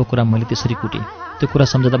त्यति जाबो कुरा मैले त्यसरी कुटेँ। त्यो कुरा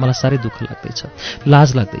सम्झँदा मलाई साह्रै दुःख लाग्दैछ, लाज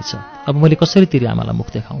लाग्दैछ। अब मैले कसरी तेरी आमालाई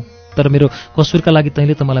मुख देखाउँ? तर मेरो कसुरका लागि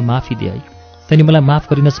तैँले त मलाई माफी दिए। तैँले मलाई माफ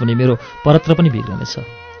गरिनस् भने मेरो परत्र पनि बिग्रनेछ।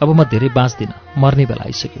 अब म धेरै बाँच्दिनँ, मर्ने बेला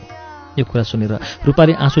आइसक्यो। यो कुरा सुनेर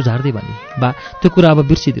रूपाले आँसु झार्दै भनी, बा त्यो कुरा अब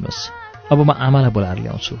बिर्सिदिनुहोस्। अब म आमालाई बोलाएर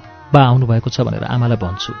ल्याउँछु। बा आउनुभएको छ भनेर आमालाई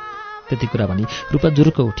भन्छु। त्यति कुरा भनी रूपा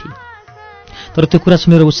जुरुक्क उठी। तर त्यो कुरा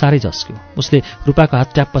सुनेर ऊ साह्रै झस्क्यो। उसले रूपाको हात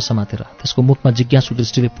ट्याप्प समातेर त्यसको मुखमा जिज्ञासु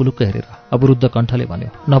दृष्टिले पुलुक्क हेरेर अवरुद्ध कण्ठले भन्यो,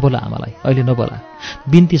 नबोला आमालाई, अहिले नबोला।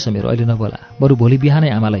 बिन्ती छ मेरो, अहिले नबोला। बरु भोलि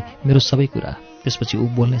बिहानै आमालाई मेरो सबै कुरा। त्यसपछि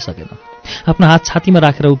ऊ बोल्नै सकेन। आफ्नो हात छातीमा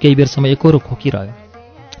राखेर ऊ केही बेरसम्म एकहोरो खोकिरह्यो।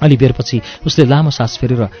 अलि बेरपछि उसले लामो सास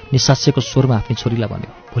फेरेर निसास्यको स्वरमा आफ्नी छोरीलाई भन्यो,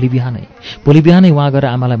 भोलि बिहानै उहाँ गएर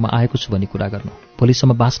आमालाई म आएको छु भन्ने कुरा गर्नु।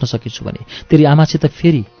 भोलिसम्म बाँच्न सकेछु भने तेरी आमासित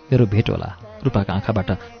फेरि मेरो भेट होला। रूपाका आँखाबाट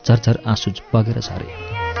झरझर आँसु बगेर झरे।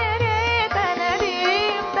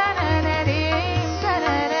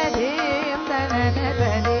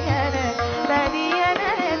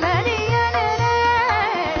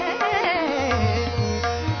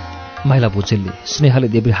 माइला भुजेलले स्नेहले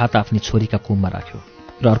देब्रे हात आफ्नी छोरीका कुममा राख्यो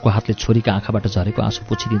र अर्को हातले छोरीका आँखाबाट झरेको आँसु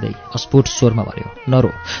पुछिदिँदै अस्फुट स्वरमा भन्यो,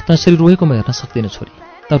 नरो, त यसरी रोएको म हेर्न सक्दिनँ छोरी।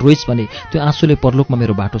 त रोइस् भने त्यो आँसुले परलोकमा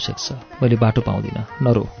मेरो बाटो सेक्छ। मैले बाटो पाउँदिनँ,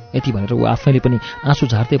 नरो। यति भनेर ऊ आफैले पनि आँसु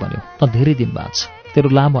झार्दै भन्यो, त धेरै दिन बाँच, तेरो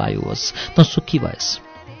लामो आयु होस्, त सुखी भएस्।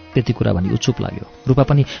 त्यति कुरा भनी ऊ चुप लाग्यो। रूपा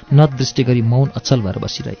पनि नदृष्टि गरी मौन अचल भएर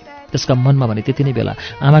बसिरहे। त्यसका मनमा भने त्यति नै बेला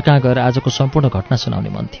आमा कहाँ गएर आजको सम्पूर्ण घटना सुनाउने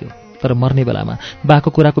मन थियो। तर मर्ने बेलामा बाको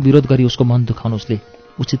कुराको विरोध गरी उसको मन दुखाउन उसले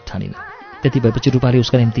उचित ठानिन। त्यति भएपछि रूपाले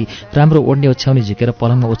उसका निम्ति राम्रो ओढ्ने ओछ्याउने झिकेर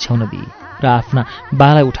पलङमा ओछ्याउन दिए र आफ्ना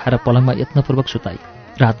बालाई उठाएर पलङमा यत्नपूर्वक सुताई।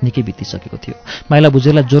 रात निकै बितिसकेको थियो। माइला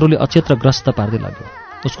भुजेललाई ज्वरोले अचेत र ग्रस्त पार्दै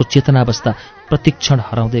लाग्यो। उसको चेतनावस्था प्रतिक्षण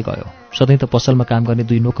हराउँदै गयो। सधैँ त पसलमा काम गर्ने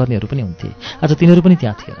दुई नोकर्नीहरू पनि हुन्थे, आज तिनीहरू पनि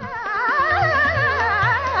त्यहाँ थिएनन्।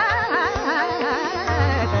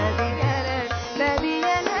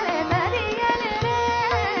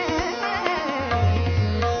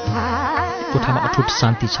 कोठामा अठुट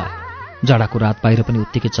शान्ति छ। जाडाको रात बाहिर पनि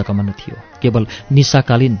उत्तिकै चकमन्न थियो। केवल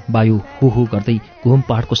निशाकालीन वायु हु हु गर्दै घुम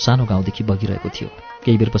पहाडको सानो गाउँदेखि बगिरहेको थियो।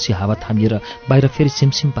 केही बेरपछि हावा थामिएर बाहिर फेरि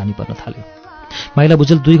सिमसिम पानी पर्न थाल्यो। माइला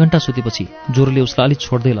भुजेल 2 घण्टा सुतेपछि ज्वरोले उसलाई अलि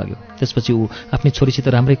छोड्दै लग्यो। त्यसपछि ऊ आफ्नी छोरीसित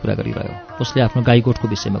राम्रै कुरा गरिरह्यो। उसले आफ्नो गाईगोठको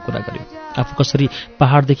विषयमा कुरा गर्यो, आफू कसरी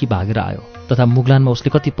पहाडदेखि भागेर आयो तथा मुगलानमा उसले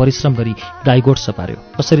कति परिश्रम गरी गाईगोठ सपार्यो,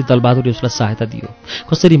 कसरी दलबहादुरले उसलाई सहायता दियो,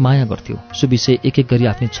 कसरी माया गर्थ्यो, सो विषय एक एक गरी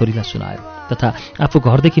आफ्नी छोरीलाई सुनायो। तथा आफू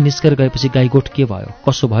घरदेखि निस्केर गएपछि गाईगोठ के भयो,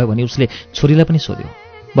 कसो भयो भने उसले छोरीलाई पनि सोध्यो।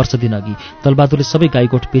 वर्ष दिन अघि दलबहादुरले सबै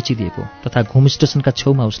गाईगोठ बेचिदिएको तथा घुम स्टेसनका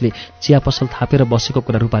छेउमा उसले चिया पसल थापेर बसेको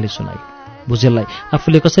कुरा रूपाले सुनाई। भुजेललाई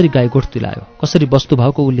आफूले कसरी गाईगोठ दिलायो, कसरी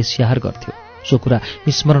वस्तुभावको उसले स्याहार गर्थ्यो, सो कुरा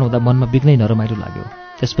स्मरण हुँदा मनमा बिग्नै नरमाइलो लाग्यो।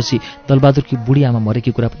 त्यसपछि दलबहादुरकी बुढी आमा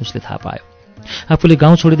मरेकी कुरा पनि उसले थाहा पायो। आफूले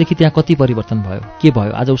गाउँ छोडेदेखि त्यहाँ कति परिवर्तन भयो, के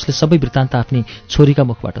भयो, आज उसले सबै वृत्तान्त आफ्नी छोरीका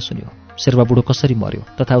मुखबाट सुन्यो। शेर्पा बुढो कसरी मर्यो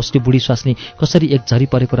तथा उसकी बुढी स्वास्नी कसरी एक झरी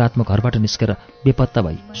परेको रातमा घरबाट निस्केर बेपत्ता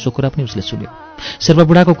भई, सो कुरा पनि उसले सुन्यो। शेर्पा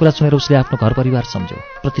बुढाको कुरा सुनेर उसले आफ्नो घर परिवार सम्झ्यो।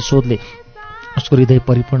 प्रतिशोधले उसको हृदय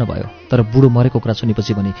परिपूर्ण भयो, तर बुढो मरेको कुरा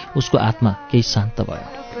सुनेपछि भने उसको आत्मा केही शान्त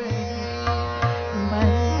भयो।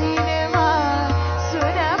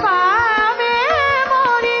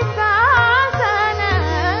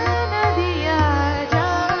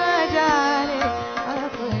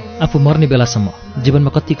 आफू मर्ने बेलासम्म जीवनमा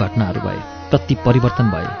कति घटनाहरू भए, कति परिवर्तन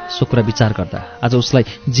भए, सो कुरा विचार गर्दा आज उसलाई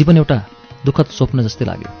जीवन एउटा दुःखद स्वप्न जस्तै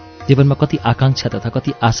लाग्यो। जीवनमा कति आकांक्षा तथा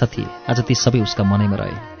कति आशा थिए, आज ती सबै उसका मनैमा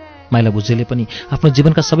रहे। माइला भुजेलले पनि आफ्नो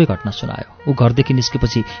जीवनका सबै घटना सुनायो। ऊ घरदेखि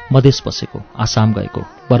निस्केपछि मधेस बसेको, आसाम गएको,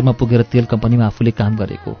 बर्मा पुगेर तेल कम्पनीमा आफूले काम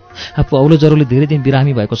गरेको, आफू औलो जरोले धेरै दिन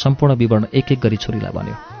बिरामी भएको सम्पूर्ण विवरण एक एक गरी छोरीलाई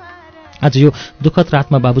भन्यो। आज यो दुःखद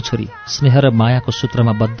रातमा बाबु छोरी स्नेह र मायाको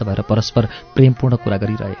सूत्रमा बद्ध भएर परस्पर प्रेमपूर्ण कुरा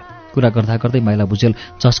गरिरहे। कुरा गर्दा गर्दै माइला भुजेल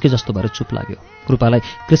झस्के जस्तो भएर चुप लाग्यो। कृपालाई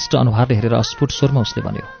कृष्ण अनुहारले हेरेर अस्फुट स्वरमा उसले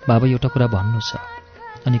भन्यो, बाबा एउटा कुरा भन्नु छ।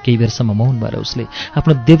 अनि केही बेरसम्म मौन भएर उसले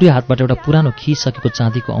आफ्नो देब्रे हातबाट एउटा पुरानो खिसकेको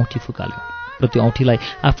चाँदीको औँठी फुकाल्यो र त्यो औँठीलाई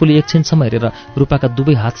आफूले एकछिनसम्म हेरेर रूपाका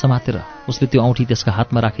दुवै हात समातेर उसले त्यो औँठी त्यसका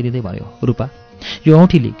हातमा राखिदिँदै भन्यो, रूपा यो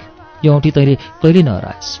औँठी लिग, यो औँठी तैँले कहिल्यै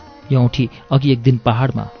नहराएस्। यो औँठी अघि एक दिन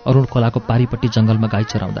पहाडमा अरुण खोलाको पारिपट्टि जङ्गलमा गाई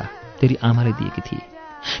चराउँदा तेरी आमाले दिएकी थिए।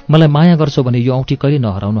 मलाई माया गर्छौ भने यो औँठी कहिले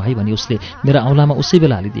नहराउनु है भनी उसले मेरा औँलामा उसै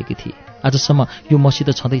बेला हालिदिएकी थिए। आजसम्म यो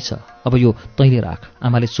मसित छँदैछ, अब यो तैँले राख।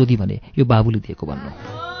 आमाले सोधी भने यो बाबुले दिएको भन्नु।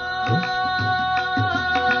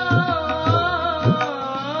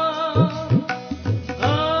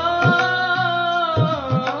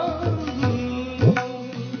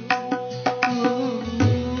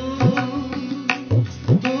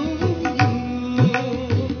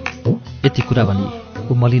 यति कुरा भनी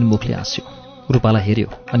ऊ मलिन मुखले हाँस्यो। रूपालाई हेऱ्यो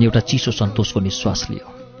अनि एउटा चिसो सन्तोषको निश्वास लियो।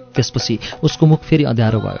 त्यसपछि उसको मुख फेरि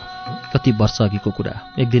अँध्यारो भयो। कति वर्ष अघिको कुरा,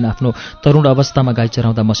 एक दिन आफ्नो तरुण अवस्थामा गाई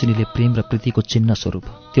चराउँदा मसिनीले प्रेम र प्रीतिको चिन्ह स्वरूप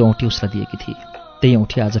त्यो औँठी उसलाई दिएकी थिए। त्यही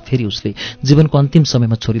औँठी आज फेरि उसले जीवनको अन्तिम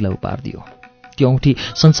समयमा छोरीलाई उपहार दियो। त्यो औँठी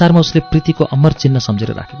संसारमा उसले प्रीतिको अमर चिन्ह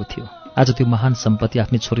सम्झेर राखेको थियो। आज त्यो महान सम्पत्ति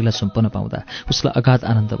आफ्नी छोरीलाई सुम्पन पाउँदा उसलाई अगाध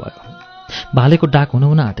आनन्द भयो। भालेको डाक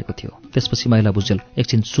हुन आँटेको थियो। त्यसपछि माइला भुजेल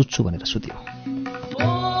एकछिन सुत्छु भनेर सुत्यो।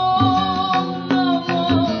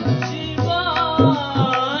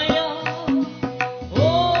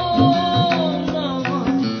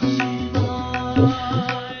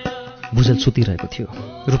 भुजेल सुतिरहेको थियो।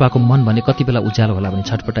 रूपाको मन भने कति बेला उज्यालो होला भने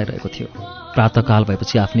छटपटाइरहेको थियो। प्रातःकाल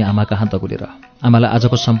भएपछि आफ्नी आमा कहाँ दगुरेर आमालाई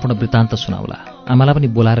आजको सम्पूर्ण वृत्तान्त सुनाउला, आमालाई पनि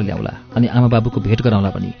बोलाएर ल्याउला अनि आमा बाबुको भेट गराउला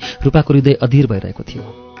पनि रूपाको हृदय अधीर भइरहेको थियो।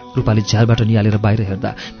 रूपाले झ्यालबाट निहालेर बाहिर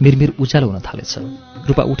हेर्दा मिरमिर उज्यालो हुन थालेछ।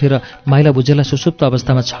 रूपा उठेर माइला भुजेललाई सुसुप्त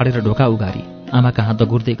अवस्थामा छाडेर ढोका उघारी आमा कहाँ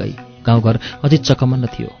दगुर्दै गई। गाउँघर अझै चकमन्न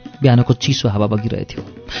थियो। बिहानको चिसो हावा बगिरहेथ्यो।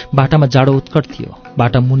 बाटामा जाडो उत्कट थियो।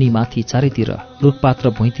 बाटा मुनि माथि चारैतिर रुखपात र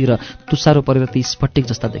भुइँतिर तुसारो परेर ती स्फटिक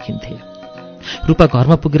जस्ता देखिन्थे। रूपा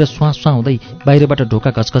घरमा पुगेर स्वाँ स्वाँ हुँदै बाहिरबाट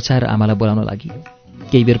ढोका घचघचाएर आमालाई बोलाउन लागि।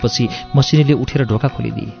 केही बेरपछि मसिनीले उठेर ढोका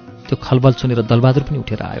खोलिदिए। त्यो खलबल सुनेर दलबहादुर पनि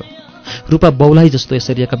उठेर आयो। रूपा बौलाई जस्तो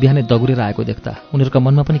यसरी एका बिहानै दगुरेर आएको देख्दा उनीहरूका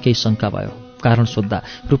मनमा पनि केही शङ्का भयो। कारण सोद्धा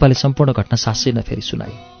रूपाले सम्पूर्ण घटना सासै नफेरी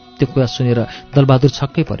सुनाए। त्यो कुरा सुनेर दलबहादुर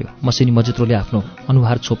छक्कै पर्यो। मसिनी मजित्रोले आफ्नो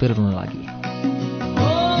अनुहार छोपेर रुन लागि।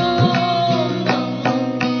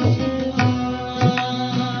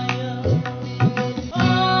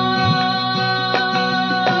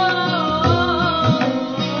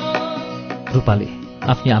 रूपाले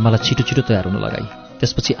आफ्नी आमालाई छिटो छिटो तयार हुन लगाई।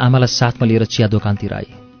 त्यसपछि आमालाई साथमा लिएर चिया दोकानतिर आई।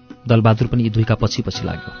 दलबहादुर पनि यी दुईका पछि पछि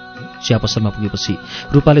लाग्यो। चिया पसलमा पुगेपछि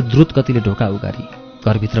रूपाले द्रुत गतिले ढोका उगारी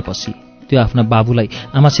घरभित्र पसी त्यो आफ्ना बाबुलाई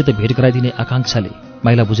आमासित भेट गराइदिने आकांक्षाले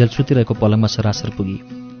माइला भुजेल सुतिरहेको पलङमा सरासर पुगी।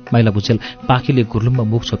 माइला भुजेल पाखीले घुर्लुम्ब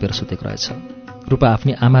मुख छोपेर सुतेको रहेछ। रूपा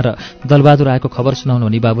आफ्नी आमा र दलबहादुर आएको खबर सुनाउन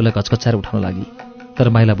भनी बाबुलाई घचघचाएर उठाउन लागि। तर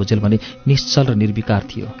माइला भुजेल भने निश्चल र निर्विकार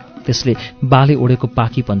थियो। त्यसले बाले ओढेको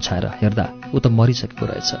पाखी पन्छाएर हेर्दा ऊ त मरिसकेको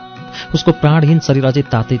रहेछ। उसको प्राणहीन शरीर अझै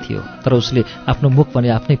तातै थियो, तर उसले आफ्नो मुख पनि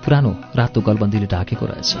आफ्नै पुरानो रातो गलबन्दीले ढाकेको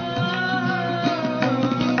रहेछ।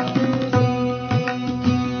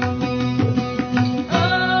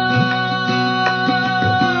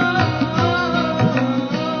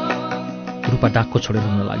 रूपा डाक्को छोडेर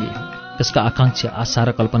रुन लागि। त्यसका आकांक्षा, आशा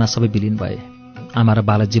र कल्पना सबै विलीन भए। आमा र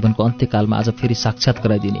बालक जीवनको अन्त्यकालमा आज फेरि साक्षात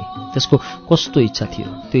गराइदिने त्यसको कस्तो इच्छा थियो।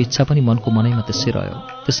 त्यो इच्छा पनि मनको मनैमा त्यसै रह्यो।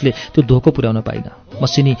 त्यसले त्यो धोको पुर्याउन पाइन।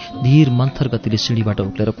 मसिनी धीर मन्थर गतिले सिँढीबाट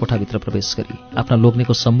उक्लेर कोठाभित्र प्रवेश गरी आफ्ना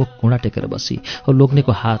लोग्नेको सम्मुख घुँडा टेकेर बसी औ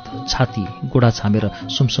लोग्नेको हात, छाती, गोडा छामेर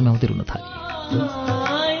सुमसुम्याउँदै रुन थाली।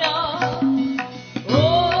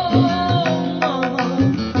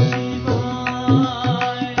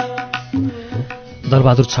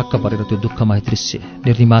 दलबहादुर छक्क परेर त्यो दुःखमय दृश्य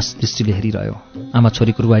निर्निमास दृष्टिले हेरिरह्यो। आमा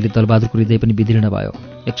छोरीको रुवाईले दलबहादुरको हृदय पनि विदीर्ण भयो।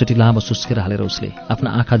 एकचोटि लामो सुस्केर हालेर उसले आफ्ना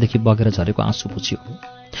आँखादेखि बगेर झरेको आँसु पुछ्यो।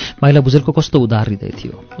 माइला भुजेलको कस्तो उदार हृदय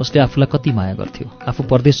थियो। उसले आफूलाई कति माया गर्थ्यो। आफू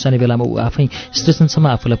परदेश जाने बेलामा ऊ आफै स्टेसनसम्म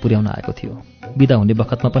आफूलाई पुर्याउन आएको थियो। बिदा हुने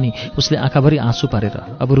बखतमा पनि उसले आँखाभरि आँसु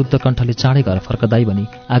पारेर अवरुद्ध कण्ठले चाँडै घर फर्कदाई भनी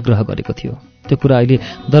आग्रह गरेको थियो। त्यो कुरा अहिले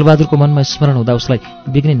दलबहादुरको मनमा स्मरण हुँदा उसलाई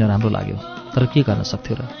बिग्नै नराम्रो लाग्यो। तर के गर्न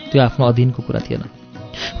सक्थ्यो र? त्यो आफ्नो अधीनको कुरा थिएन।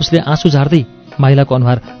 उसले आँसु झार्दै माइलाको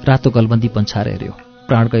अनुहार रातो गलबन्दी पन्छाएर हेऱ्यो।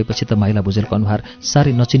 प्राण गएपछि त माइला भुजेलको अनुहार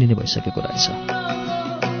साह्रै नचिनिने भइसकेको रहेछ।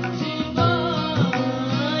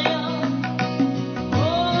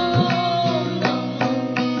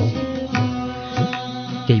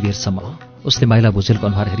 केही बेरसम्म उसले माइला भुजेलको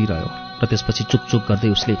अनुहार हेरिरह्यो र त्यसपछि चुकचुक गर्दै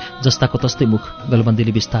उसले जस्ताको तस्तै मुख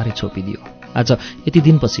गलबन्दीले बिस्तारै छोपिदियो। आज यति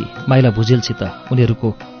दिनपछि माइला भुजेलसित उनीहरूको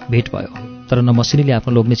भेट भयो, तर न मसिनीले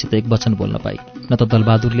आफ्नो लोग्नेसित एक वचन बोल्न पाई, न त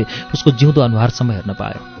दलबहादुरले उसको जिउँदो अनुहारसम्म हेर्न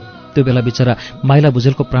पायो। त्यो बेला बिचरा माइला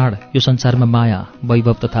भुजेलको प्राण यो संसारमा माया,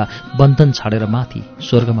 वैभव तथा बन्धन छाडेर माथि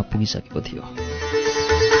स्वर्गमा पुगिसकेको थियो।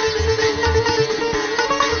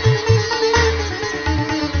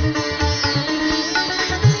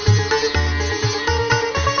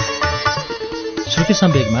 श्रुति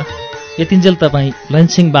सम्वेगमा यतिन्जेल तपाईँ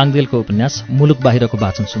लैनसिंह बाङदेलको उपन्यास मुलुक बाहिरको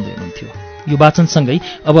वाचन सुन्दै हुनुहुन्थ्यो। यो वाचनसँगै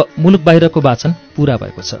अब मुलुक बाहिरको वाचन पूरा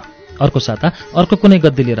भएको छ। अर्को साता अर्को कुनै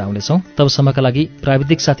गद्य लिएर आउनेछौँ। तबसम्मका लागि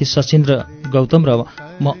प्राविधिक साथी सचिन्द्र गौतम र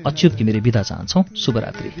म अच्युत घिमिरे बिदा चाहन्छौँ।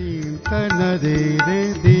 शुभरात्रि।